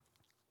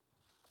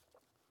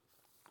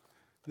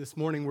This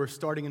morning, we're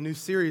starting a new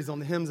series on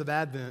the hymns of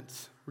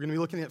Advent. We're going to be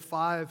looking at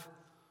five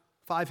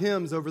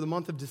hymns over the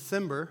month of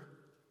December.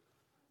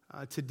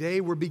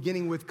 Today, we're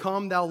beginning with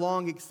Come Thou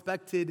Long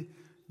Expected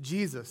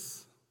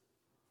Jesus.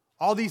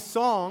 All these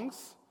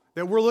songs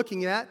that we're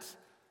looking at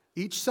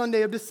each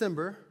Sunday of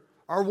December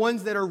are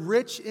ones that are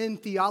rich in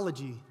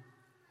theology,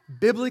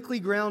 biblically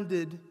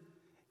grounded,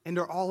 and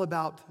are all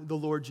about the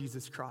Lord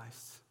Jesus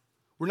Christ.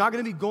 We're not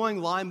going to be going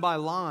line by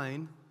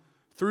line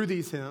through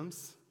these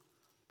hymns,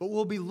 but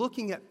we'll be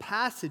looking at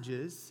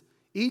passages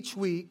each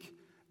week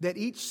that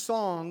each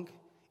song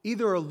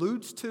either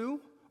alludes to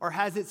or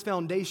has its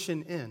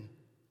foundation in.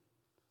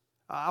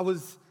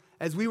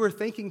 As we were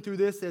thinking through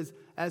this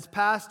as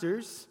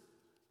pastors,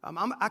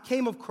 I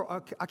came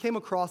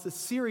across a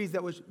series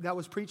that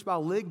was preached by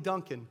Lig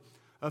Duncan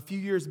a few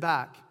years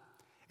back,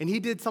 and he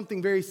did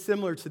something very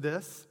similar to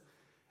this.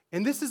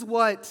 And this is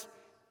what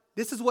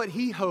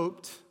he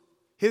hoped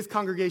his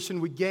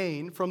congregation would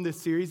gain from this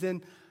series.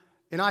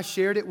 And I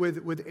shared it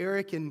with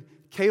Eric and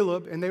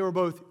Caleb, and they were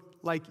both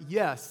like,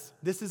 yes,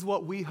 this is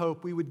what we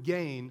hope we would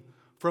gain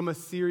from a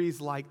series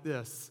like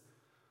this.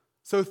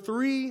 So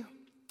three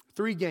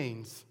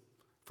gains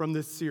from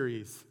this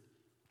series.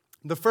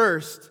 The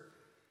first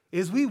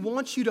is we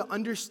want you to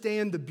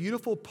understand the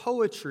beautiful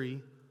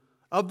poetry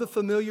of the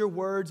familiar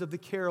words of the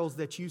carols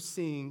that you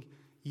sing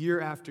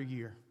year after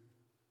year.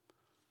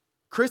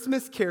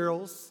 Christmas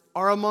carols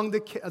are among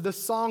the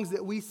songs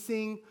that we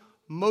sing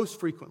most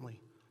frequently.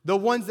 The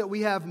ones that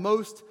we have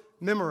most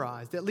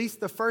memorized, at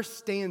least the first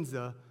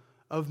stanza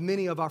of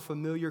many of our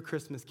familiar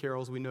Christmas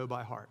carols we know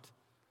by heart.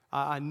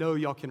 I know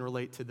y'all can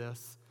relate to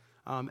this.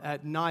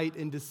 At night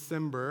in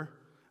December,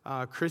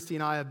 Christy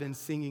and I have been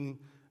singing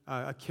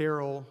a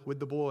carol with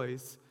the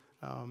boys.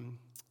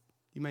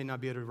 You may not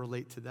be able to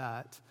relate to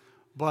that,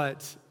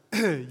 but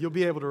you'll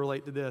be able to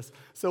relate to this.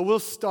 So we'll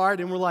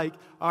start and we're like,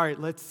 all right,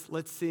 let's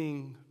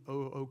sing,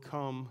 O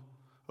come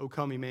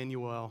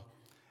Emmanuel.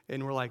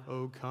 And we're like,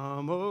 oh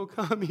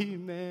come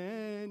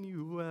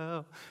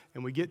Emmanuel.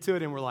 And we get to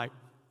it and we're like,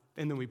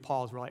 and then we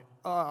pause. We're like,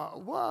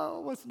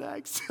 whoa, what's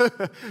next?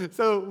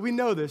 So we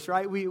know this,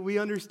 right? We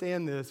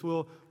understand this.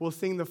 We'll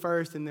sing the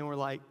first and then we're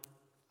like,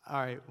 all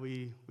right,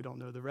 we don't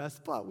know the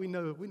rest, but we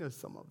know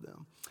some of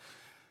them.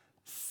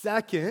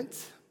 Second,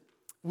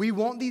 we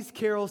want these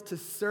carols to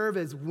serve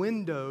as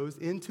windows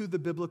into the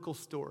biblical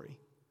story,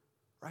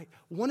 right?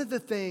 One of the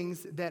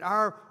things that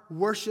our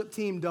worship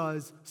team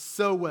does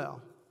so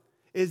well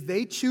is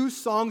they choose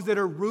songs that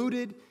are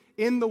rooted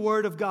in the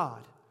Word of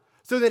God.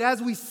 So that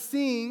as we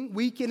sing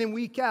week in and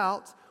week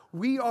out,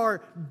 we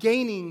are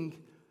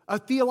gaining a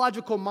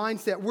theological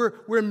mindset.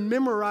 We're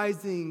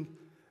memorizing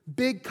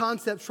big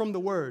concepts from the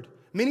Word.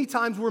 Many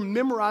times we're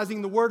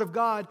memorizing the Word of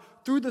God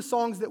through the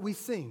songs that we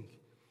sing.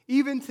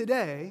 Even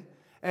today,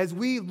 as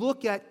we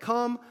look at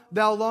Come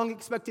Thou Long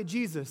Expected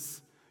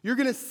Jesus, you're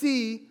going to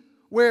see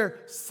where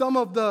some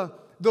of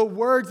the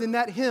words in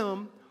that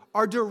hymn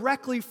are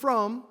directly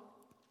from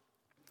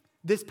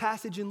this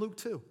passage in Luke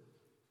 2.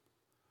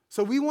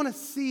 So we want to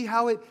see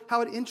how it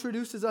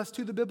introduces us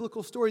to the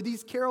biblical story.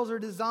 These carols are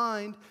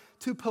designed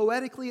to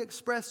poetically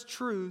express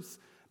truths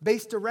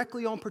based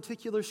directly on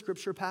particular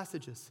scripture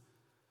passages.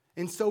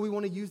 And so we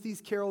want to use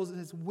these carols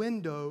as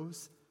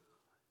windows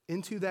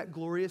into that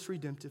glorious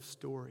redemptive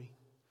story.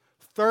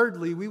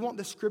 Thirdly, we want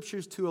the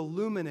scriptures to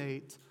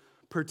illuminate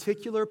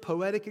particular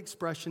poetic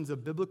expressions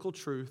of biblical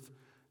truth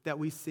that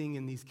we sing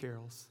in these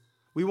carols.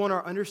 We want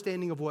our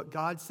understanding of what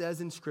God says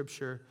in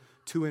Scripture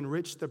to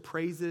enrich the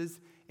praises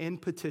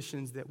and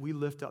petitions that we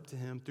lift up to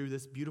Him through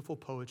this beautiful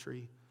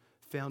poetry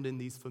found in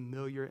these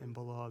familiar and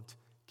beloved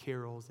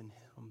carols and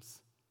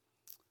hymns.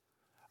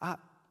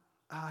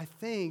 I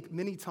think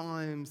many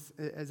times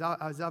as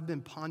I've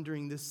been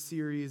pondering this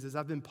series, as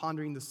I've been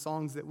pondering the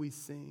songs that we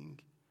sing,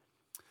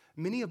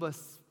 many of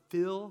us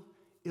feel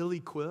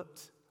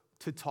ill-equipped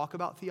to talk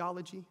about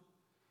theology,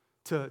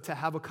 to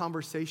have a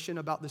conversation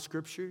about the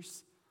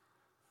Scriptures.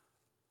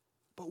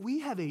 But we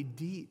have a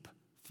deep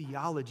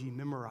theology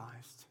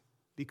memorized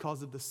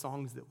because of the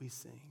songs that we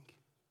sing.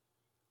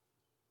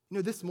 You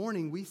know, this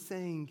morning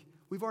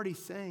we've already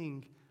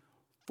sang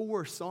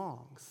 4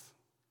 songs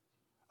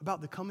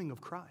about the coming of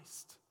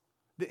Christ,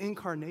 the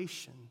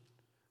incarnation,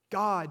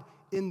 God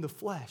in the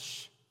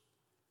flesh.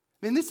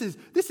 Man, this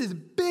is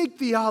big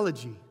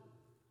theology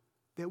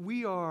that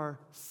we are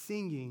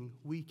singing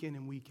week in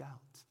and week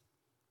out.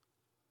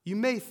 You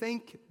may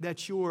think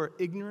that you're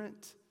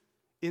ignorant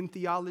in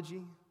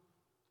theology,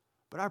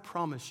 but I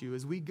promise you,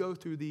 as we go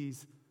through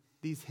these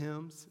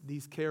hymns,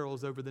 these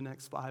carols over the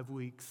next 5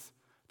 weeks,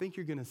 I think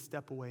you're going to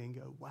step away and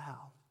go,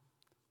 wow,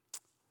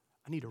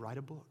 I need to write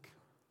a book.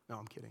 No,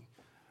 I'm kidding.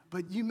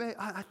 But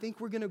I think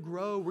we're going to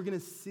grow. We're going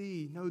to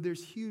see, no,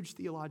 there's huge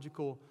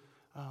theological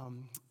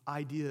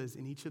ideas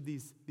in each of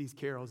these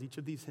carols, each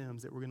of these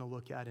hymns that we're going to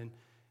look at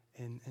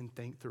and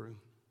think through.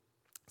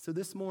 So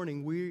this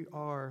morning, we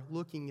are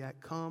looking at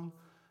Come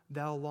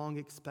Thou Long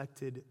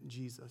Expected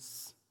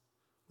Jesus.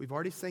 We've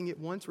already sang it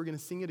once. We're going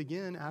to sing it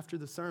again after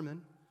the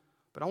sermon.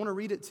 But I want to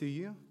read it to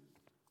you,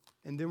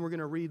 and then we're going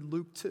to read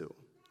Luke 2.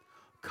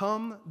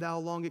 Come, thou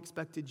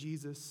long-expected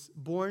Jesus,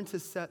 born to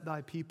set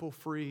thy people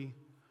free.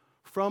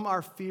 From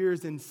our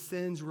fears and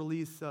sins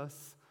release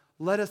us.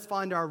 Let us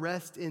find our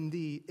rest in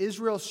thee.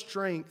 Israel's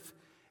strength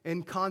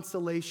and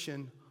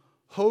consolation,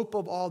 hope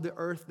of all the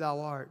earth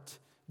thou art.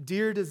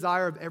 Dear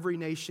desire of every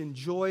nation,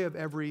 joy of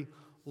every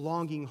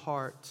longing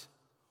heart.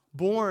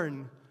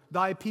 Born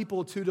thy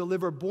people to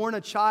deliver, born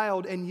a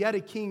child and yet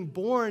a king,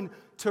 born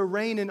to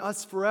reign in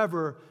us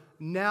forever.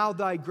 Now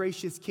thy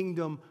gracious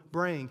kingdom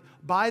bring.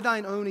 By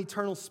thine own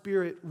eternal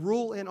spirit,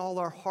 rule in all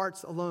our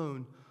hearts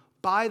alone.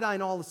 By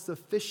thine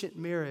all-sufficient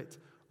merit,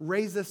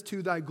 raise us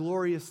to thy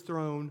glorious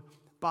throne.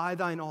 By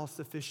thine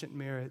all-sufficient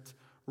merit,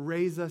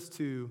 raise us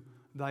to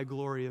thy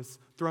glorious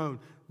throne.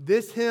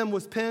 This hymn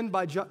was penned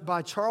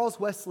by Charles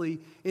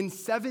Wesley in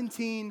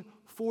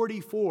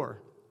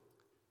 1744.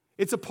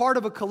 It's a part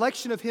of a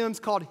collection of hymns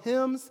called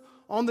Hymns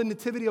on the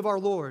Nativity of our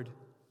Lord.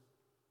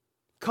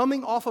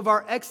 Coming off of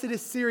our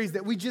Exodus series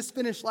that we just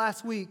finished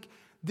last week,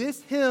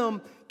 this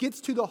hymn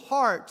gets to the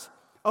heart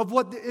of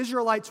what the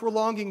Israelites were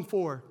longing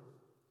for.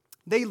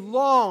 They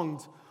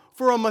longed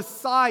for a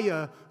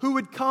Messiah who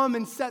would come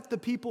and set the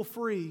people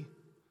free.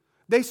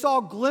 They saw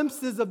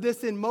glimpses of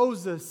this in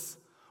Moses,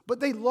 but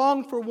they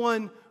longed for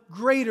one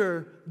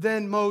greater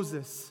than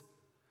Moses.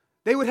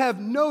 They would have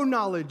no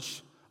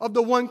knowledge of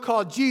the one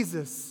called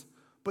Jesus,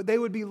 but they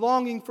would be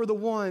longing for the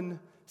one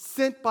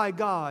sent by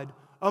God,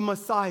 a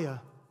Messiah,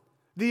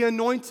 the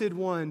anointed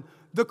one,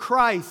 the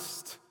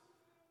Christ.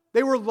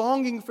 They were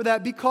longing for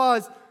that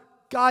because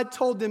God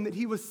told them that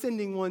he was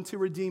sending one to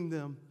redeem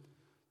them,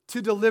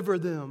 to deliver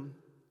them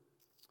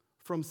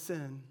from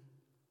sin.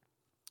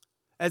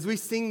 As we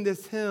sing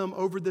this hymn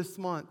over this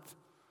month,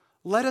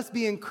 let us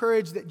be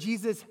encouraged that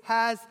Jesus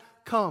has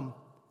come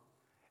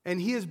and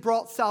he has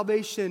brought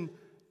salvation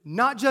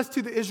not just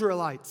to the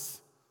Israelites,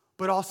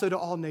 but also to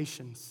all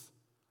nations.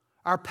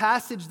 Our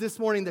passage this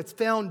morning that's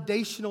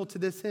foundational to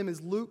this hymn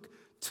is Luke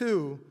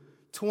 2,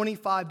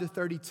 25 to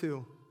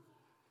 32.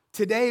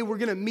 Today we're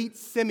going to meet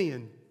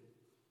Simeon,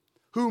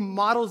 who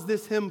models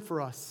this hymn for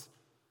us.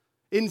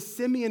 In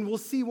Simeon, we'll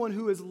see one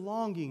who is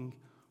longing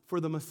for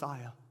the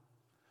Messiah.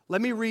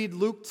 Let me read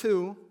Luke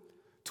 2,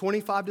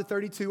 25 to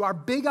 32. Our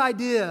big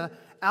idea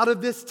out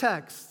of this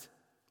text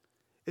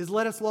is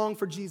let us long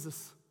for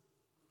Jesus.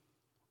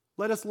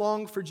 Let us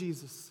long for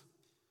Jesus.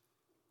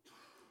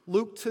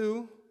 Luke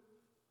 2,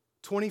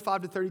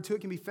 25 to 32. It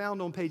can be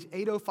found on page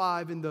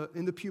 805 in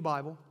the Pew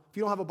Bible. If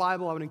you don't have a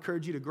Bible, I would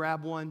encourage you to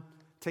grab one,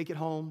 take it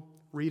home,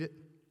 read it.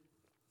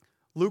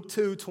 Luke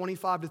 2,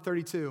 25 to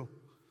 32.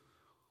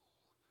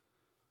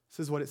 This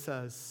is what it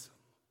says.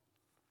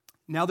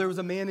 Now there was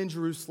a man in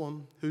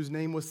Jerusalem whose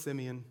name was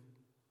Simeon,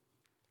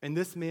 and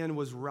this man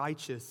was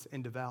righteous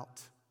and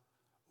devout,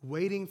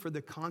 waiting for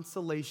the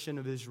consolation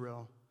of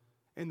Israel,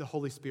 and the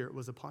Holy Spirit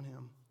was upon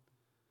him.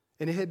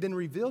 And it had been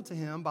revealed to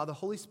him by the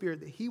Holy Spirit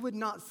that he would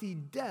not see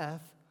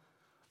death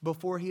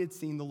before he had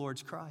seen the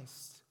Lord's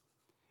Christ.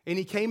 And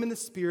he came in the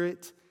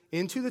Spirit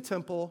into the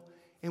temple,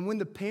 and when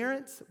the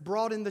parents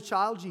brought in the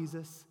child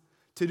Jesus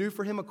to do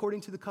for him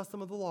according to the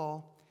custom of the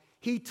law,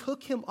 he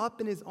took him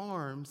up in his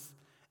arms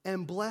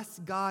and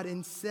blessed God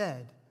and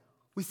said,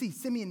 we see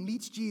Simeon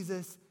meets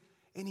Jesus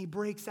and he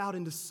breaks out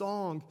into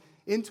song,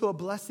 into a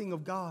blessing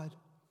of God.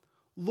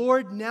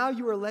 Lord, now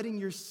you are letting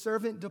your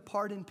servant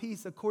depart in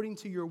peace according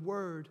to your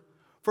word.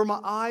 For my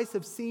eyes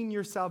have seen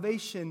your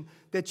salvation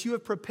that you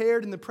have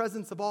prepared in the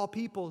presence of all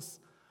peoples,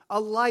 a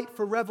light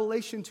for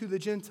revelation to the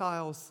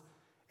Gentiles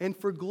and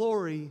for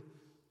glory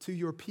to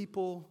your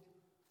people,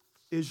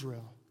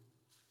 Israel.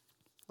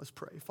 Let's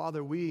pray.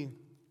 Father, we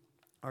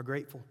are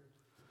grateful.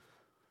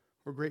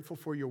 We're grateful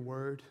for your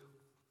word.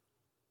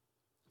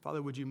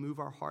 Father, would you move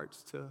our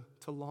hearts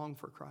to long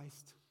for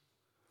Christ?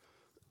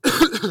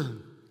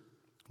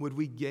 Would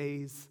we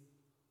gaze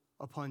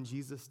upon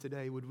Jesus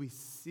today? Would we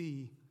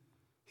see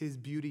his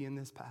beauty in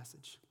this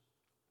passage?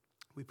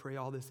 We pray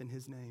all this in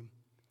his name.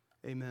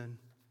 Amen.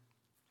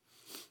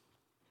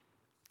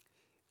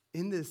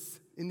 In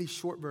these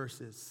short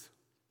verses,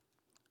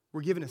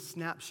 we're given a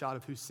snapshot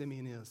of who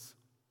Simeon is.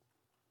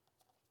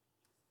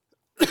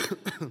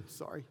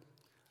 Sorry.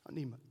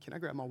 Can I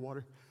grab my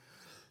water?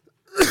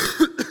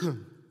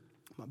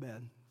 My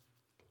bad.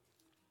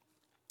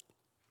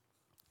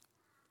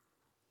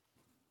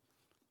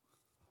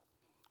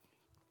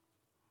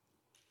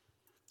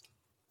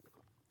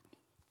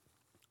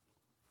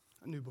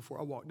 I knew before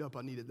I walked up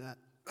I needed that.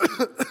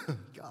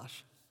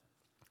 Gosh.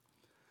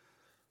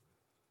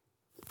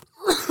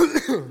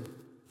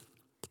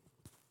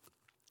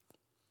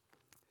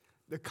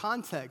 The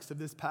context of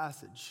this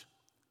passage,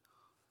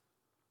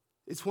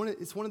 it's one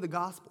of the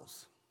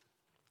Gospels.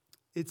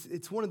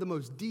 It's one of the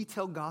most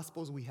detailed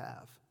Gospels we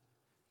have.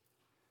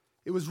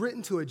 It was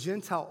written to a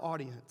Gentile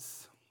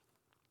audience,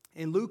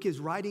 and Luke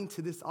is writing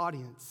to this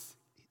audience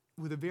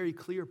with a very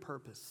clear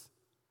purpose.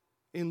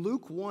 In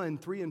Luke 1,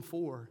 3 and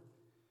 4,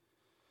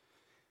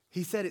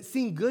 he said, "It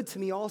seemed good to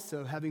me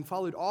also, having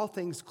followed all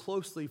things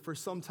closely for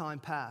some time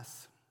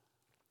past,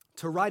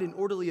 to write an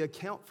orderly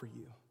account for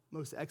you,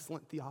 most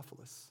excellent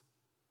Theophilus,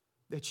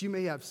 that you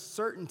may have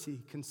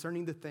certainty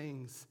concerning the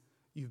things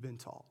you've been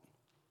taught.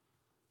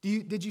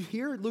 Did you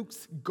hear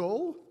Luke's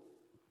goal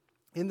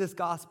in this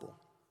gospel?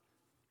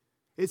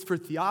 It's for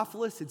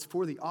Theophilus, it's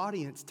for the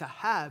audience to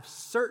have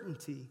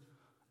certainty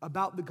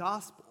about the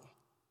gospel.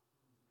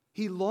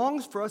 He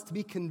longs for us to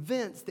be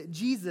convinced that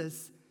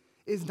Jesus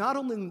is not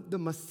only the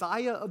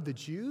Messiah of the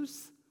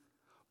Jews,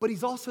 but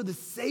he's also the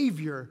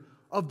Savior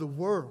of the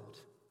world.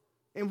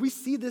 And we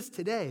see this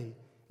today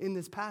in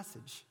this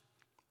passage.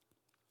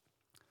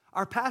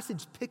 Our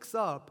passage picks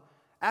up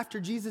after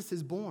Jesus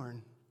is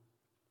born,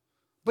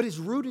 but it's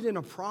rooted in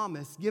a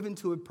promise given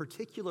to a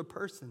particular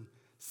person,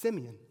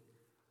 Simeon.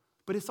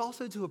 But it's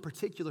also to a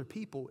particular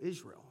people,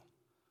 Israel.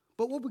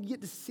 But what we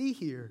get to see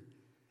here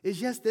is,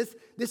 yes,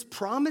 this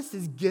promise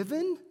is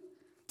given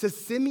to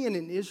Simeon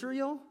and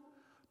Israel,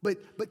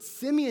 but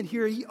Simeon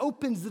here, he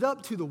opens it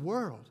up to the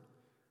world.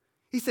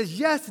 He says,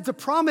 yes, it's a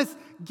promise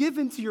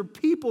given to your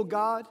people,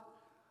 God,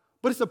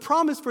 but it's a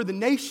promise for the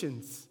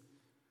nations.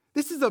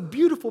 This is a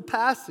beautiful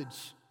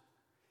passage.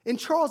 And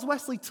Charles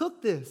Wesley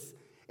took this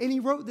and he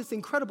wrote this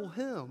incredible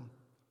hymn,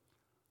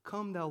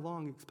 Come Thou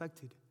Long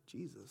Expected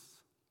Jesus.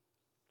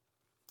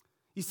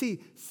 You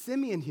see,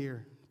 Simeon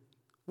here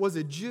was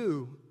a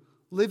Jew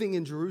living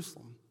in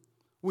Jerusalem.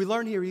 We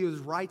learn here he was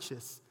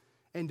righteous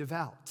and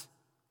devout.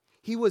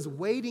 He was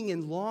waiting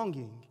and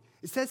longing.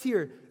 It says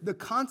here, the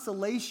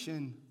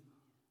consolation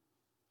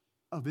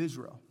of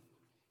Israel.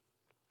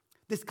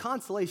 This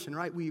consolation,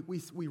 right? We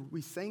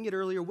sang it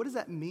earlier. What does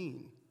that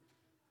mean?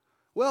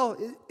 Well,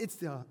 it's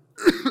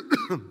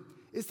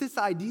this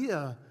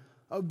idea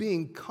of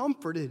being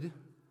comforted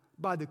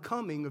by the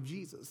coming of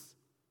Jesus.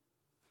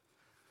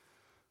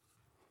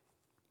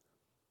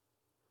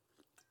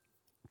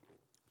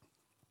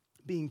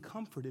 Being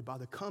comforted by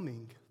the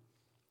coming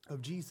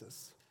of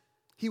Jesus.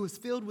 He was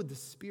filled with the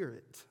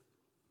Spirit.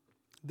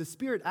 The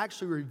Spirit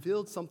actually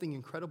revealed something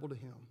incredible to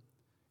him.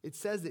 It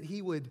says that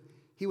he would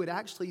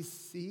actually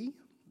see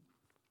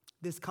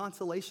this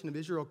consolation of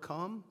Israel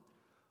come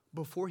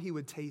before he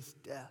would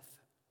taste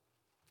death.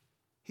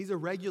 He's a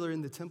regular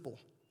in the temple,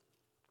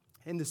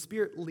 and the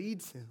Spirit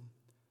leads him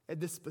at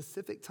this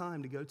specific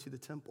time to go to the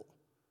temple.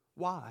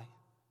 Why?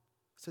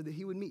 So that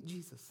he would meet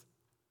Jesus.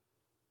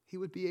 He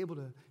would be able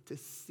to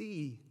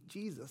see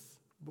Jesus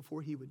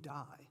before he would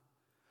die.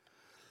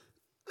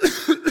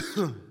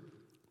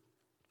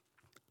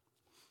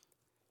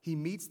 He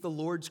meets the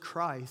Lord's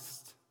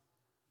Christ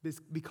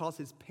because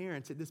his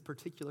parents at this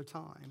particular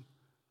time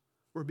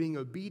were being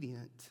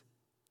obedient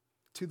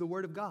to the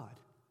word of God.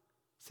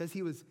 It says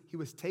he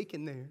was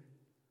taken there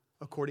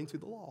according to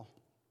the law.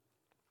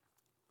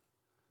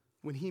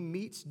 When he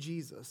meets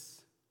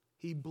Jesus,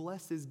 he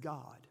blesses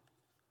God,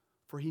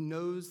 for he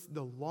knows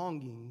the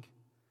longing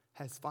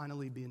has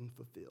finally been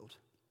fulfilled.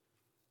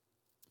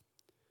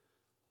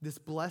 This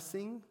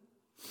blessing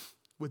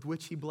with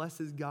which he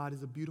blesses God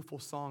is a beautiful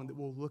song that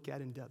we'll look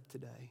at in depth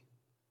today.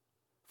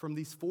 From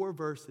these 4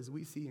 verses,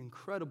 we see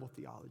incredible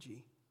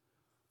theology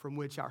from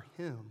which our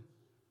hymn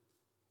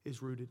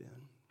is rooted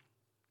in.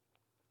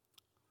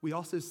 We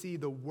also see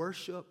the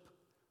worship.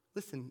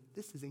 Listen,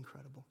 this is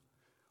incredible.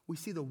 We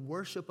see the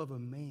worship of a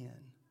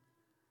man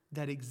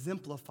that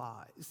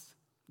exemplifies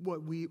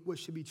what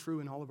should be true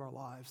in all of our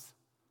lives,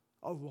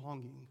 a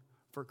longing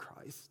for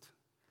Christ.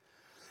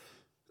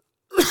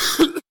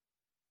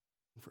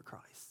 For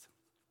Christ.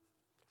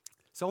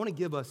 So I want to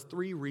give us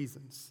 3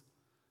 reasons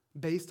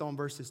based on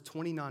verses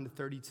 29 to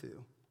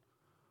 32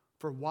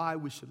 for why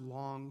we should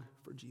long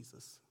for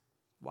Jesus.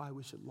 Why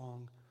we should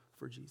long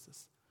for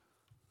Jesus.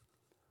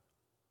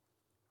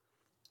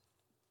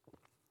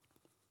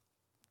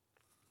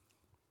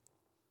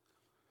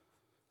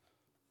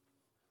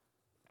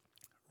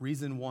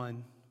 Reason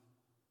 1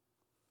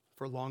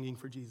 for longing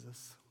for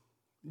Jesus.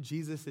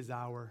 Jesus is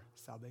our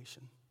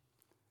salvation.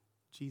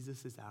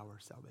 Jesus is our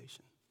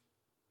salvation.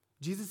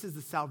 Jesus is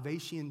the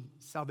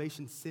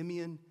salvation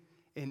Simeon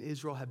and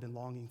Israel have been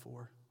longing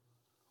for.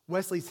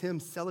 Wesley's hymn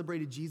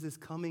celebrated Jesus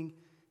coming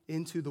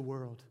into the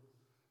world,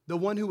 the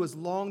one who was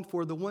longed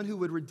for, the one who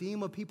would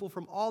redeem a people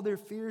from all their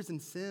fears and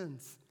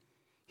sins.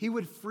 He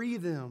would free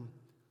them,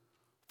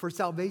 for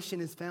salvation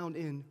is found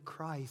in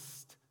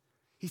Christ.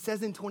 He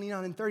says in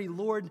 29 and 30,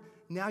 Lord,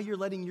 now you're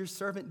letting your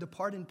servant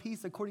depart in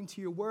peace according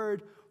to your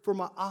word, for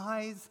my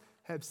eyes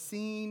have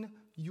seen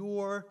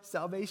your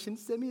salvation.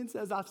 Simeon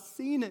says, I've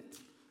seen it.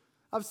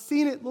 I've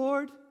seen it,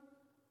 Lord,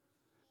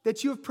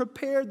 that you have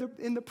prepared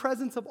in the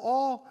presence of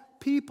all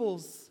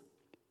peoples.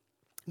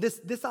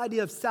 This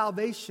idea of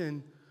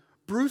salvation,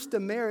 Bruce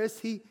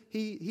Damaris,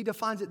 he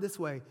defines it this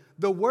way.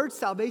 The word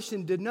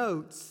salvation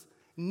denotes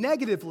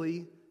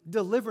negatively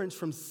deliverance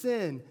from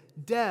sin,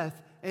 death,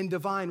 and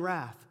divine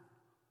wrath.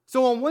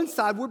 So on one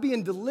side, we're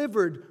being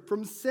delivered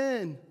from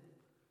sin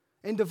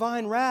and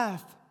divine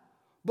wrath,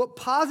 but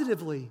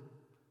positively,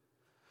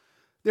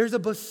 there's a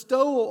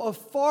bestowal of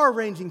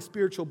far-ranging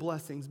spiritual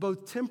blessings,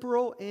 both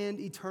temporal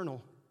and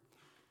eternal.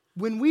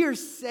 When we are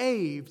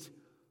saved,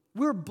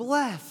 we're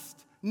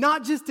blessed,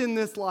 not just in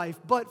this life,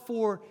 but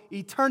for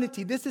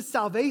eternity. This is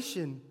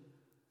salvation.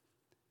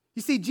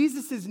 You see,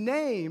 Jesus'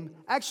 name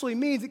actually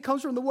means, it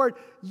comes from the word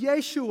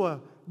Yeshua,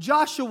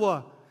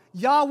 Joshua.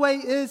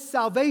 Yahweh is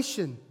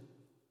salvation.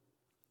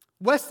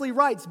 Wesley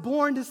writes,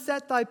 born to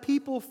set thy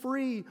people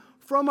free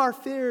from our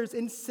fears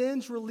and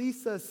sins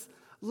release us.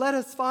 Let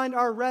us find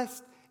our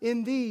rest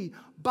in thee.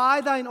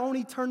 By thine own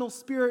eternal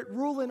spirit,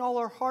 rule in all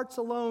our hearts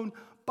alone.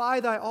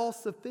 By thy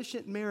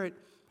all-sufficient merit,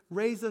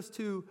 raise us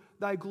to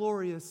thy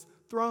glorious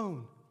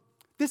throne.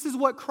 This is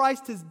what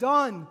Christ has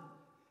done.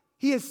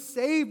 He has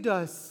saved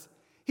us.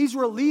 He's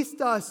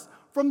released us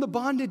from the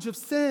bondage of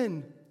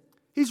sin.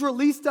 He's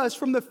released us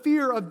from the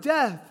fear of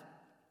death.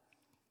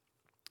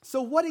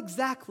 So what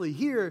exactly?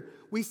 Here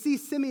we see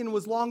Simeon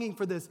was longing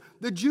for this.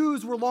 The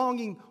Jews were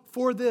longing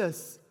for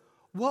this.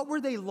 What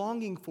were they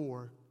longing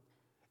for?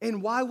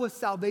 And why was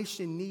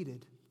salvation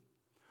needed?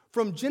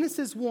 From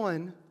Genesis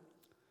 1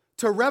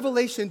 to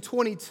Revelation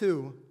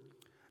 22,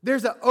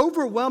 there's an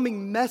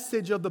overwhelming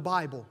message of the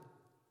Bible.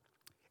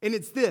 And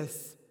it's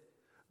this: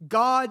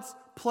 God's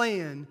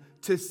plan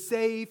to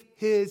save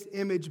his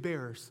image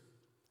bearers.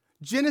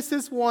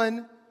 Genesis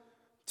 1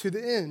 to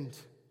the end,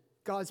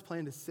 God's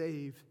plan to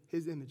save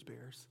his image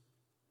bearers.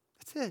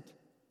 That's it.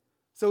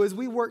 So as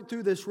we work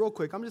through this real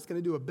quick, I'm just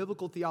going to do a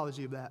biblical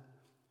theology of that.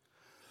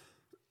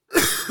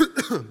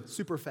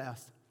 Super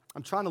fast.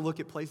 I'm trying to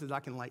look at places I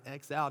can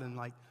X out and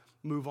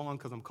move on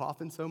because I'm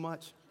coughing so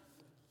much.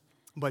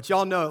 But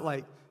y'all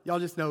know, y'all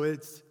just know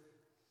it's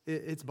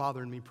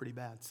bothering me pretty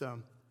bad. So,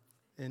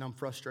 and I'm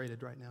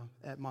frustrated right now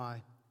at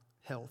my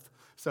health.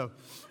 So,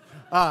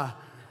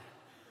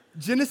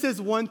 Genesis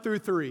 1 through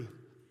 3,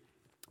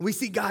 we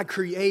see God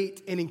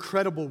create an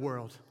incredible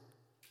world.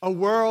 A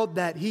world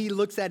that he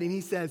looks at and he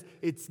says,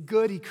 it's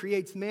good. He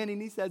creates man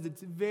and he says,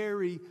 it's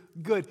very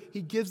good.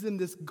 He gives them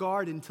this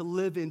garden to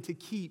live in, to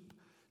keep,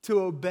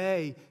 to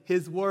obey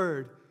his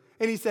word.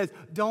 And he says,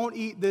 don't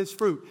eat this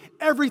fruit.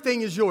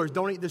 Everything is yours.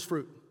 Don't eat this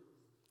fruit.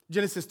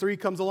 Genesis 3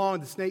 comes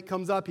along. The snake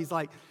comes up. He's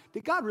like,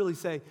 did God really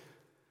say?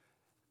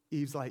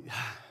 Eve's like,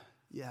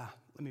 yeah,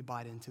 let me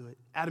bite into it.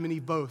 Adam and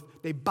Eve both,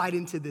 they bite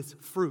into this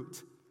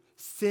fruit.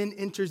 Sin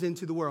enters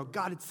into the world.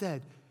 God had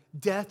said,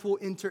 death will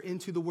enter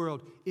into the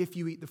world if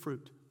you eat the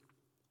fruit.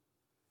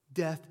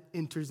 Death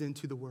enters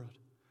into the world.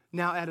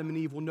 Now Adam and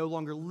Eve will no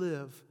longer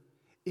live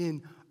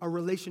in a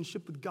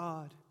relationship with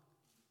God,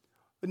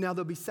 but now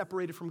they'll be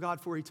separated from God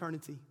for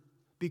eternity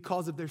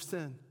because of their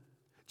sin.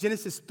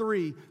 Genesis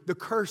 3, the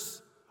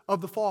curse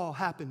of the fall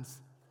happens.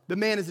 The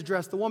man is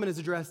addressed, the woman is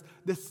addressed,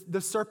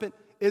 the serpent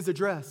is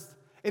addressed.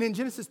 And in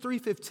Genesis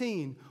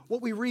 3:15,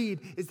 what we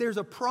read is there's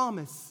a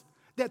promise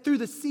that through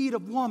the seed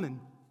of woman,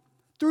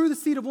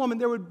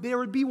 there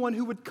would be one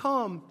who would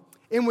come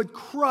and would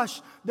crush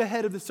the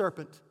head of the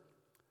serpent.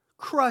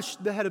 Crush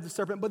the head of the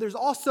serpent. But there's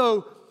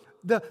also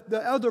the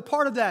other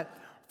part of that.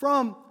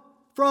 From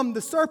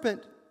the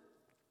serpent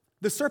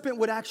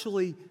would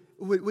actually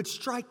would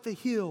strike the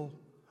heel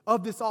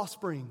of this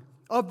offspring,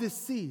 of this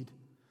seed.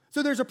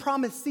 So there's a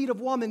promised seed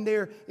of woman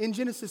there in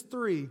Genesis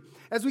 3.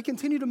 As we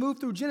continue to move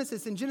through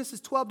Genesis, in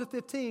Genesis 12 to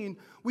 15,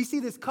 we see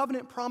this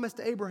covenant promise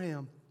to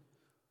Abraham.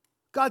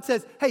 God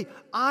says, hey,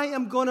 I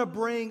am going to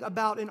bring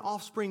about an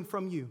offspring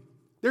from you.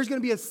 There's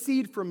going to be a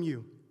seed from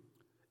you.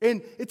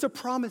 And it's a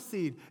promised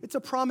seed. It's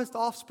a promised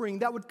offspring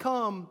that would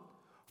come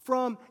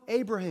from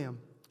Abraham.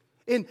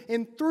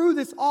 And through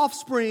this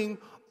offspring,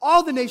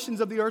 all the nations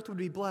of the earth would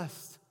be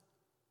blessed.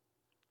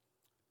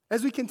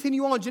 As we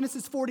continue on,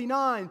 Genesis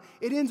 49,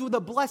 it ends with a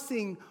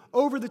blessing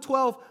over the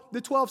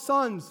 12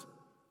 sons.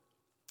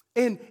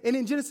 And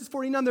in Genesis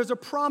 49, there's a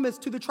promise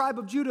to the tribe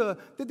of Judah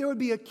that there would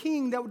be a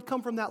king that would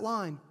come from that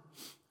line.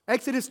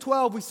 Exodus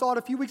 12, we saw it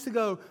a few weeks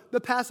ago, the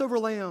Passover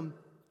lamb.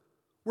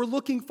 We're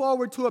looking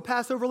forward to a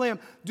Passover lamb.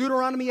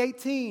 Deuteronomy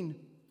 18,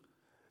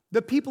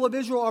 the people of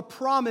Israel are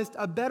promised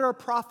a better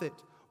prophet,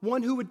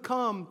 one who would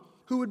come,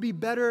 who would be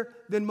better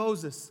than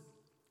Moses.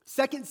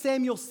 2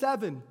 Samuel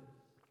 7,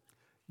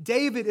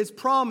 David is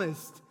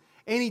promised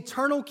an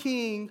eternal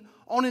king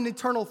on an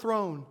eternal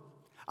throne.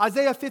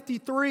 Isaiah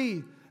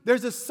 53,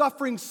 there's a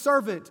suffering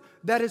servant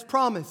that is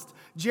promised.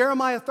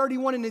 Jeremiah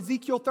 31 and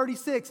Ezekiel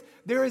 36,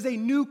 there is a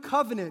new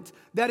covenant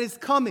that is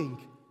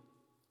coming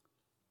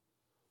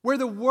where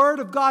the word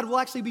of God will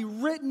actually be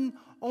written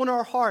on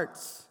our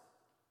hearts.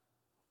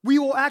 We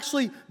will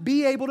actually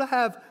be able to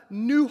have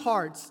new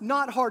hearts,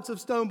 not hearts of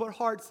stone, but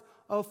hearts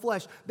of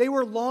flesh. They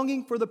were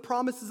longing for the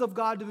promises of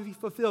God to be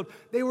fulfilled.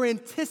 They were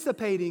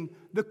anticipating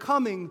the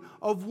coming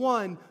of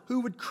one who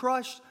would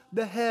crush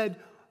the head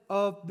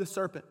of the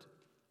serpent.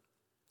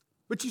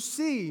 But you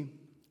see,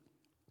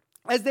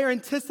 as they're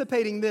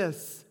anticipating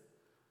this,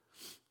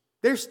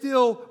 they're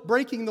still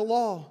breaking the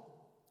law.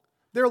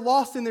 They're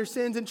lost in their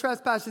sins and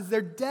trespasses.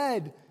 They're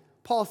dead,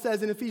 Paul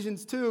says in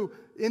Ephesians 2,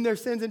 in their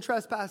sins and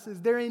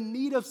trespasses. They're in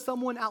need of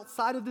someone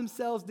outside of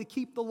themselves to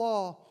keep the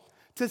law,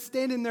 to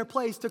stand in their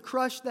place, to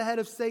crush the head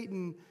of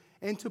Satan,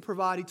 and to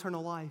provide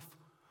eternal life.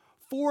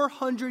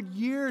 400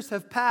 years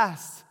have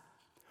passed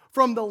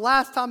from the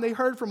last time they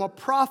heard from a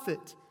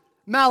prophet,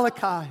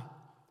 Malachi,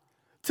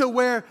 to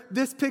where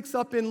this picks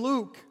up in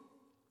Luke.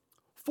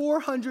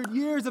 400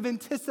 years of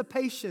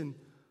anticipation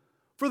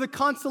for the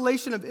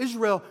consolation of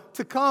Israel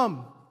to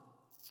come.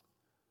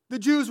 The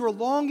Jews were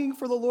longing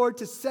for the Lord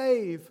to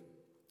save.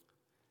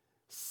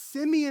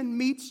 Simeon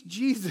meets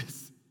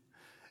Jesus,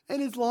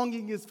 and his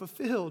longing is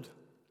fulfilled.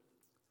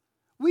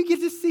 We get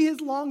to see his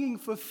longing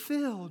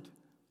fulfilled.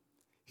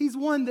 He's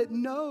one that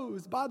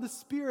knows by the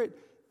Spirit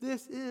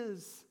this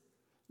is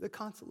the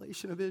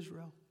consolation of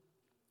Israel.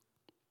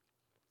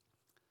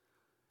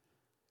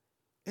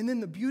 And then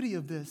the beauty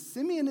of this,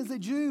 Simeon is a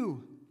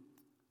Jew,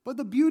 but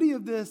the beauty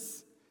of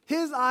this,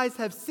 his eyes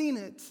have seen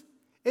it.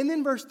 And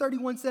then verse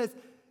 31 says,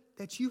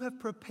 that you have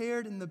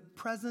prepared in the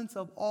presence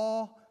of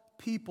all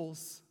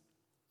peoples.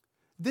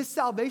 This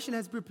salvation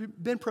has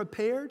been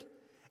prepared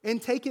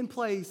and taken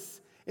place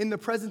in the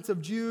presence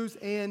of Jews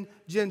and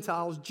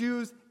Gentiles,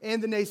 Jews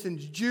and the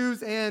nations,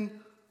 Jews and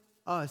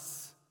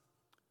us.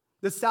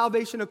 The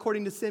salvation,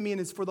 according to Simeon,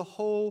 is for the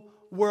whole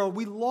world.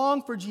 We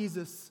long for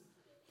Jesus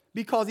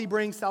because he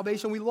brings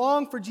salvation. We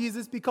long for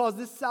Jesus because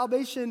this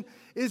salvation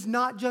is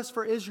not just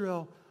for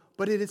Israel,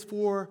 but it is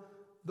for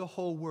the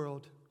whole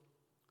world.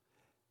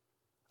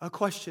 A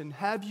question,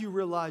 have you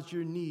realized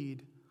your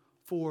need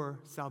for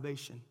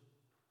salvation?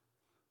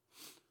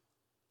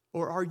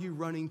 Or are you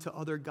running to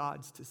other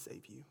gods to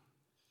save you?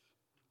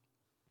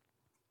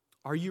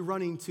 Are you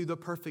running to the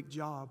perfect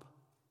job?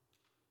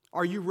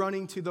 Are you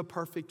running to the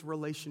perfect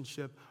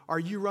relationship? Are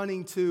you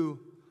running to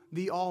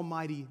the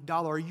almighty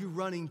dollar? Are you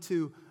running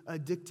to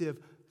addictive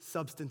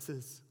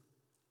substances?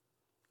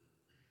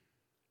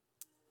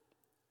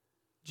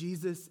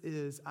 Jesus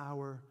is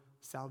our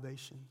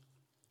salvation.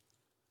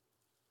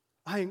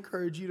 I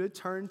encourage you to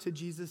turn to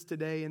Jesus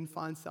today and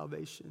find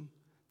salvation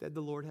that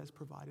the Lord has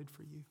provided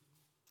for you.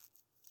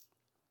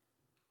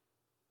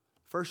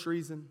 First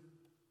reason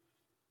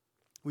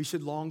we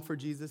should long for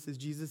Jesus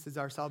is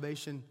our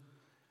salvation.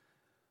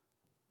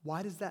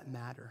 Why does that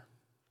matter?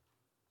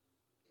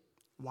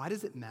 Why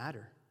does it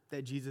matter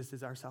that Jesus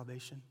is our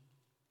salvation?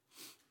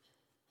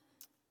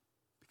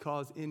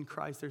 Because in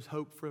Christ there's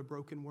hope for a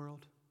broken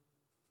world.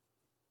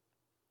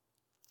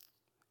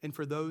 And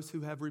for those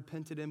who have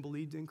repented and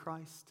believed in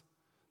Christ,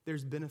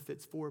 there's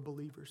benefits for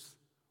believers.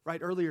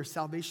 Right? Earlier,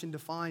 salvation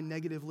defined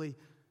negatively,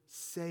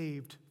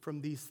 saved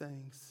from these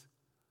things,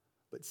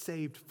 but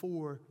saved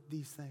for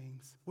these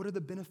things. What are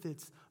the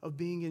benefits of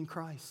being in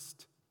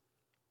Christ?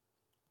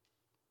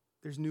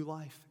 There's new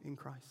life in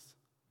Christ.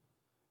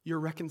 You're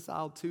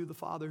reconciled to the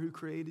Father who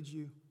created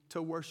you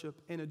to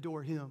worship and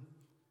adore him.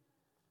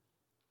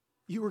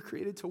 You were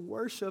created to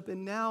worship,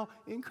 and now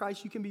in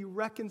Christ you can be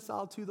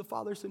reconciled to the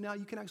Father, so now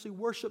you can actually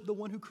worship the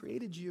one who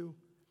created you.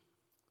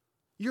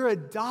 You're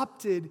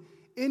adopted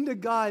into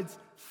God's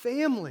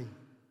family.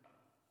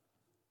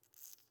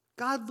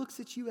 God looks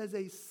at you as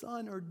a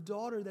son or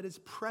daughter that is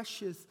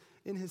precious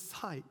in his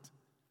sight.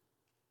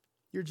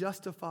 You're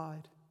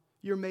justified.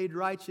 You're made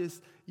righteous.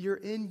 You're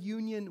in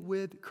union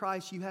with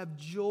Christ. You have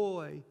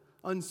joy,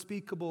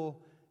 unspeakable,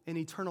 and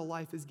eternal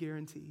life is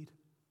guaranteed.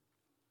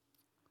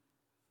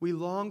 We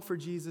long for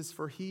Jesus,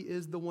 for he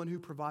is the one who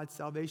provides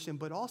salvation.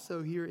 But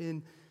also here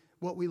in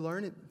what we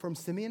learn from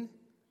Simeon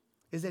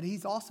is that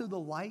he's also the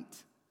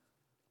light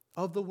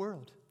of the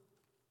world.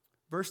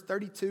 Verse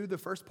 32, the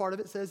first part of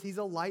it says he's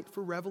a light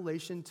for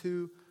revelation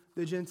to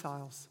the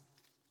Gentiles.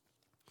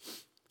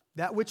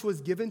 That which was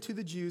given to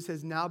the Jews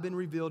has now been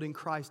revealed in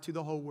Christ to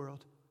the whole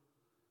world.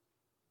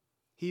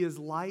 He is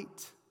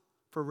light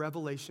for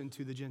revelation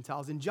to the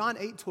Gentiles. In John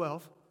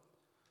 8:12,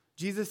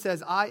 Jesus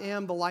says, I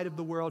am the light of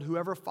the world.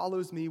 Whoever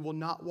follows me will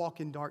not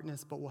walk in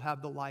darkness, but will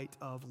have the light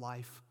of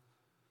life.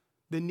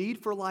 The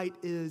need for light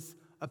is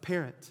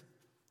apparent.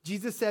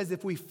 Jesus says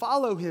if we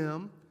follow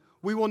him,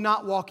 we will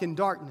not walk in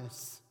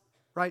darkness.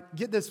 Right?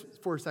 Get this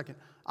for a second.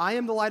 I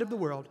am the light of the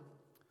world.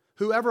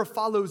 Whoever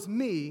follows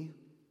me,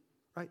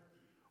 right,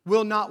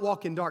 will not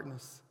walk in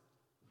darkness.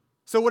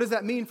 So what does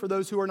that mean for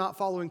those who are not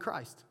following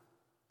Christ?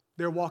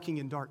 They're walking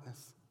in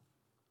darkness.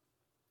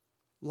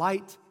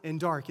 Light and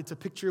dark. It's a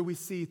picture we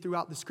see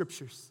throughout the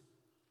scriptures.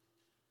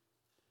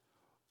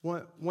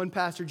 One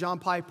pastor, John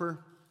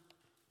Piper,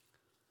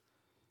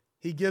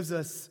 he gives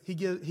us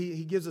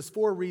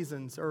 4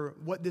 reasons or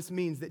what this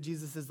means that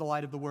Jesus is the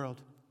light of the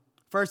world.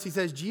 First, he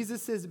says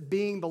Jesus'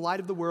 being the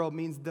light of the world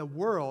means the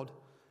world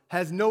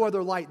has no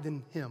other light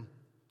than him.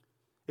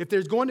 If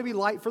there's going to be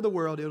light for the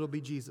world, it'll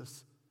be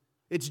Jesus.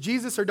 It's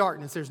Jesus or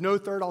darkness. There's no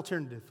third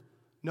alternative.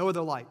 No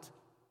other light.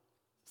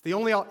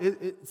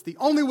 It's the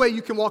only way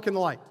you can walk in the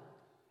light.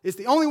 It's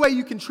the only way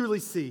you can truly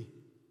see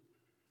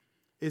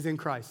is in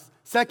Christ.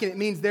 Second, it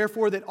means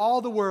therefore that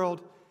all the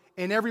world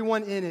and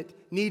everyone in it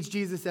needs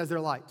Jesus as their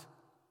light.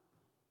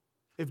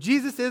 If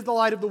Jesus is the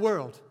light of the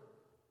world,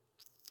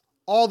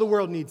 all the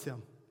world needs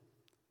him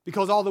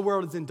because all the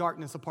world is in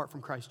darkness apart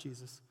from Christ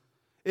Jesus.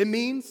 It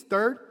means,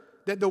 third,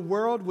 that the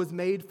world was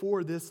made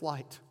for this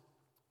light.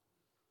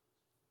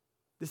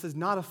 This is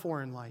not a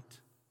foreign light.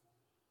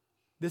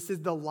 This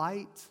is the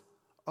light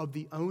of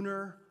the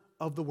owner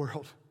of the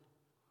world.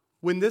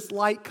 When this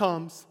light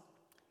comes,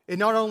 it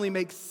not only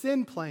makes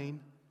sin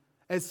plain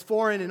as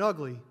foreign and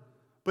ugly,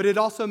 but it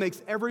also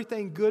makes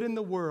everything good in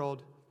the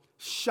world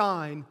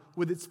shine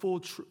with its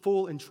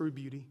full and true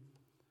beauty.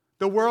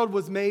 The world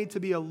was made to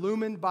be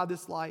illumined by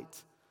this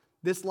light.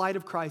 This light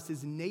of Christ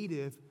is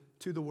native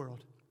to the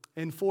world.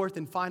 And fourth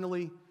and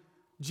finally,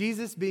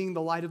 Jesus being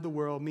the light of the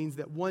world means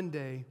that one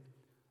day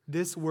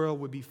this world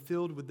would be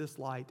filled with this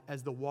light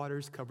as the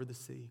waters cover the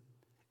sea.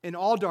 And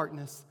all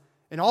darkness,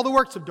 and all the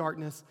works of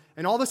darkness,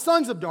 and all the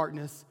sons of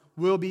darkness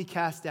will be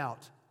cast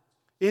out.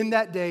 In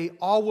that day,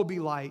 all will be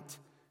light.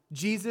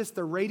 Jesus,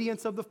 the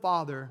radiance of the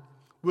Father,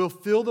 will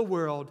fill the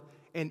world,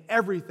 and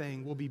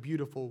everything will be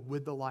beautiful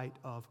with the light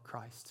of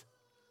Christ.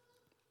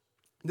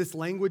 This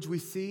language we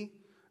see,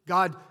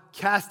 God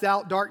cast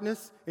out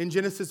darkness in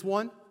Genesis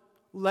 1.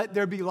 Let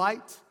there be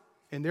light,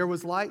 and there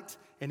was light,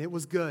 and it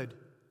was good.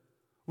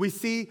 We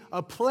see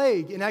a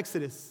plague in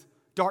Exodus.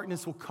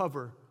 Darkness will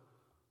cover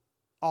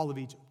all of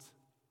Egypt,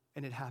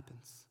 and it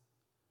happens.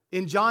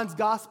 In John's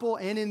gospel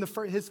and in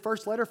his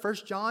first letter, 1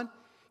 John,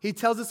 he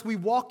tells us we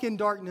walk in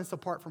darkness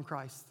apart from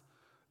Christ.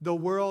 The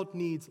world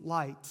needs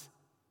light.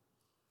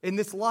 And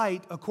this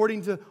light,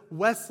 according to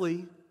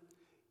Wesley,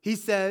 he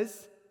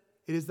says,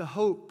 it is the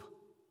hope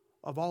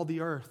of all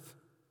the earth.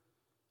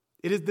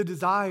 It is the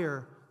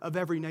desire of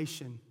every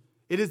nation.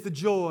 It is the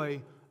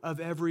joy of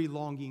every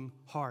longing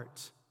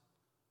heart.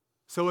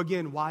 So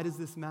again, why does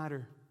this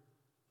matter,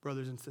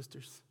 brothers and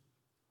sisters?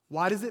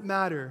 Why does it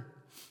matter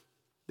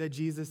that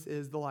Jesus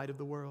is the light of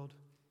the world?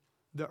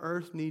 The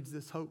earth needs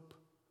this hope.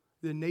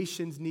 The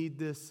nations need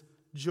this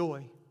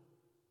joy.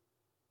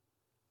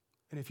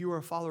 And if you are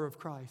a follower of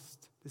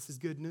Christ, this is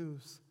good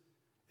news.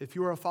 If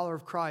you are a follower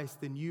of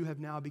Christ, then you have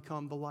now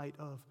become the light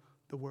of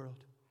the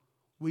world.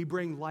 We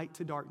bring light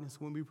to darkness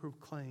when we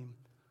proclaim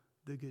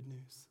the good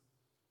news.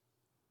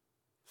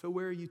 So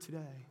where are you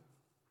today?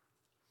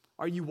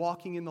 Are you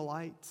walking in the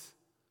light,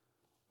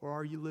 or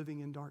are you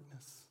living in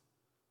darkness?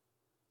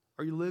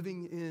 Are you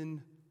living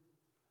in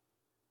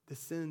the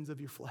sins of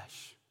your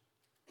flesh?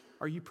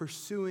 Are you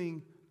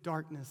pursuing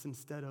darkness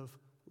instead of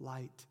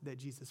light that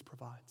Jesus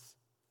provides?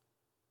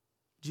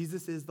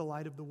 Jesus is the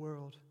light of the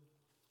world,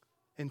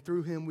 and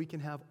through him we can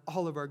have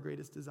all of our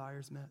greatest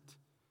desires met.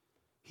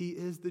 He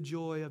is the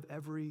joy of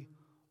every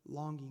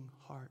longing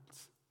heart.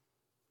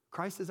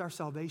 Christ is our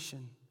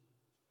salvation.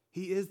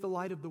 He is the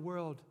light of the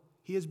world.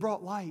 He has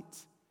brought light.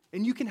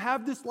 And you can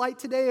have this light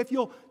today if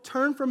you'll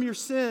turn from your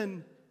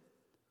sin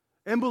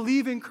and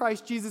believe in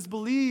Christ Jesus.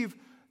 Believe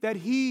that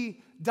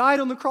he died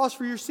on the cross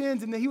for your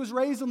sins and that he was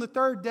raised on the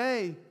third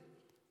day,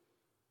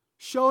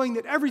 showing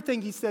that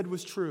everything he said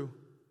was true.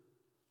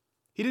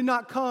 He did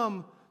not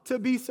come to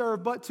be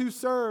served, but to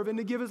serve and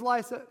to give his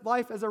life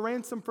as a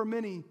ransom for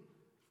many.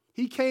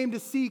 He came to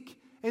seek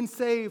and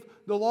save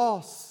the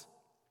lost.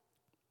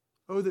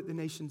 Oh, that the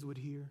nations would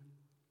hear.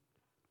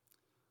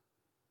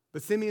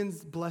 But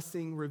Simeon's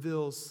blessing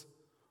reveals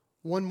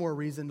one more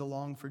reason to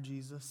long for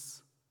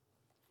Jesus.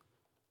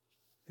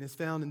 And it's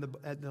found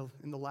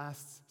in the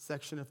last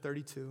section of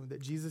 32,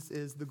 that Jesus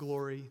is the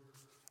glory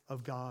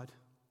of God.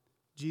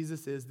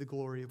 Jesus is the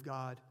glory of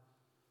God.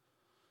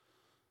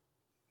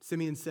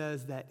 Simeon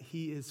says that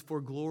he is for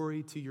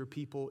glory to your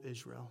people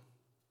Israel.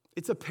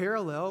 It's a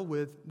parallel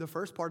with the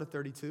first part of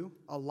 32,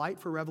 a light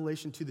for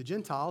revelation to the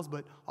Gentiles,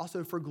 but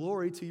also for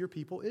glory to your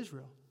people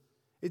Israel.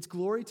 It's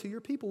glory to your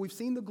people. We've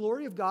seen the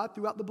glory of God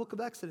throughout the book of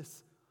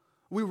Exodus.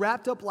 We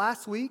wrapped up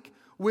last week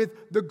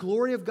with the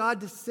glory of God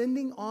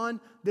descending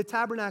on the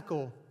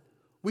tabernacle.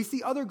 We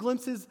see other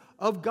glimpses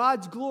of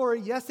God's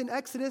glory, yes, in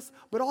Exodus,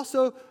 but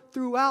also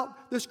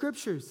throughout the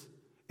scriptures.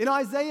 In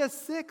Isaiah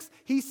 6,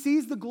 he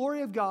sees the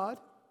glory of God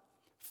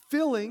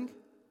filling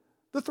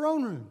the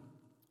throne room.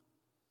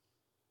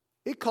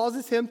 It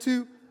causes him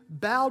to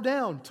bow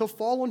down, to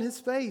fall on his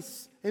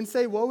face and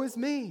say, "Woe is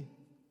me."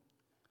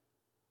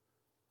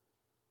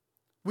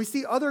 We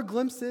see other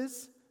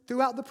glimpses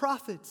throughout the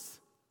prophets.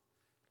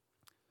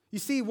 You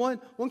see, one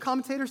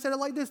commentator said it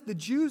like this: the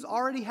Jews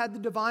already had the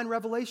divine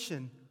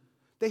revelation.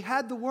 They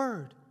had the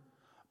word,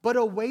 but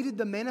awaited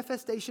the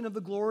manifestation of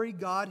the glory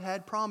God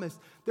had promised.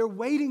 They're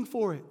waiting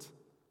for it.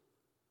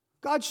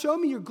 God, show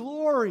me your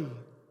glory.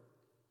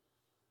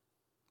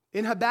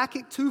 In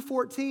Habakkuk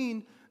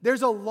 2:14,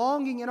 there's a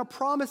longing and a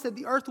promise that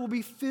the earth will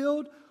be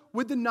filled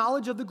with the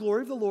knowledge of the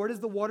glory of the Lord as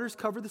the waters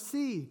cover the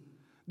sea.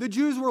 The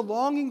Jews were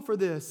longing for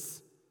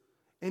this.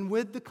 And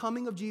with the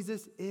coming of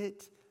Jesus,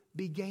 it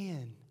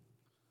began.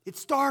 It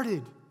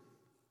started.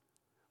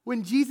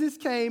 When Jesus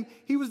came,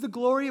 he was the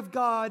glory of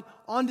God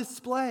on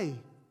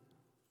display.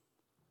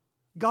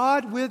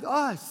 God with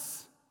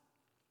us.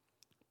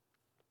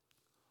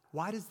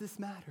 Why does this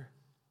matter?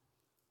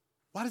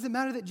 Why does it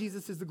matter that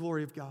Jesus is the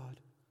glory of God?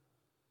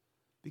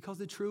 Because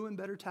the true and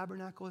better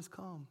tabernacle has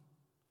come.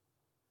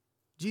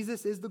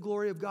 Jesus is the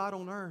glory of God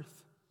on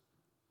earth.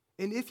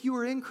 And if you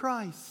are in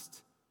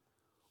Christ,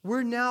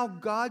 we're now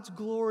God's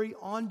glory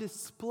on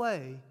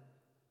display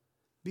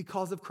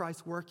because of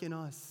Christ's work in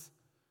us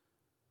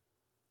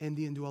and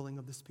the indwelling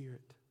of the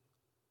Spirit.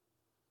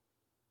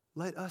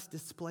 Let us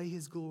display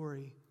his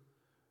glory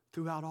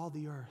throughout all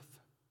the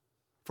earth.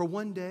 For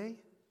one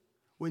day,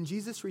 when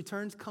Jesus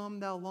returns, come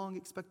thou long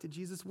expected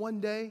Jesus. One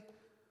day,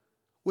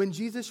 when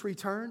Jesus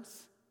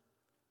returns,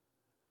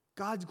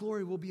 God's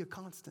glory will be a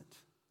constant.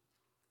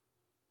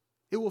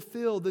 It will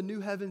fill the new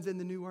heavens and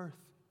the new earth.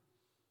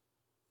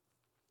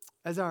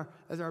 As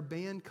our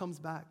band comes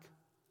back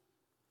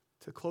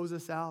to close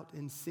us out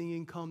in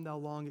singing, Come Thou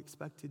Long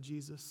Expected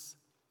Jesus,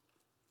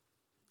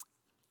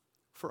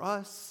 for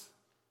us,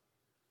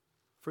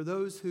 for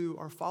those who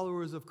are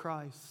followers of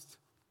Christ,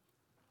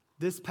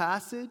 this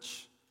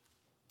passage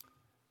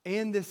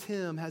and this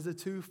hymn has a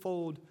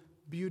twofold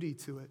beauty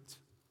to it.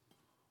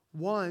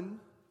 One,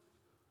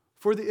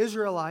 for the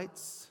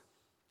Israelites,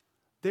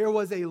 there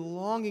was a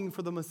longing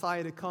for the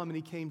Messiah to come, and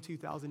he came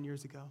 2,000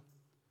 years ago.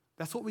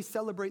 That's what we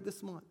celebrate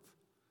this month,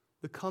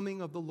 the coming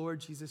of the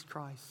Lord Jesus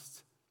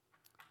Christ.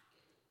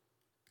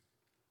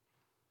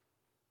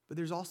 But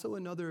there's also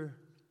another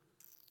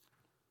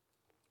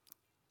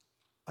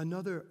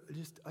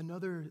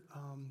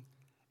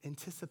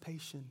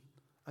anticipation,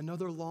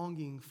 another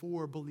longing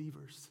for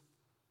believers.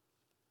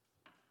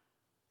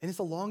 And it's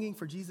a longing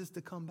for Jesus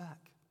to come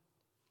back.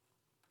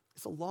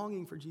 It's a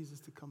longing for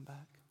Jesus to come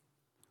back.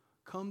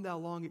 Come thou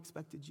long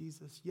expected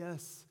Jesus.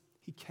 Yes,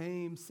 he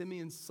came.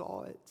 Simeon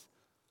saw it.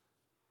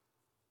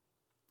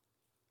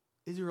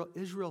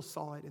 Israel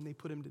saw it, and they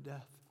put him to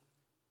death.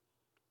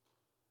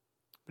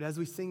 But as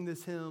we sing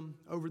this hymn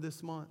over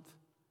this month,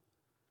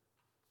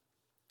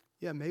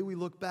 may we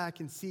look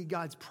back and see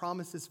God's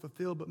promises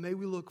fulfilled, but may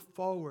we look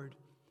forward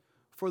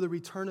for the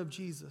return of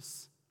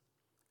Jesus.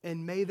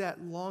 And may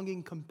that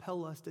longing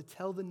compel us to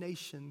tell the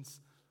nations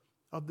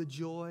of the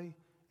joy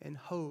and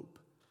hope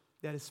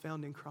that is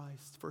found in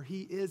Christ. For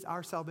he is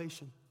our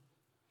salvation.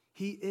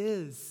 He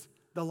is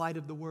the light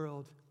of the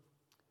world,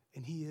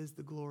 and he is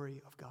the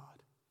glory of God.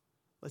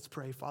 Let's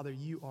pray. Father,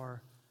 you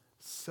are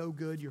so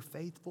good. You're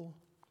faithful.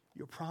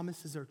 Your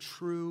promises are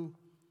true.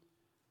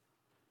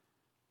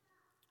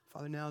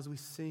 Father, now as we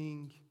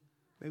sing,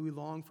 may we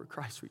long for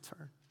Christ's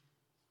return.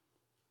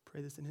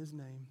 Pray this in his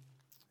name.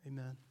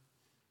 Amen.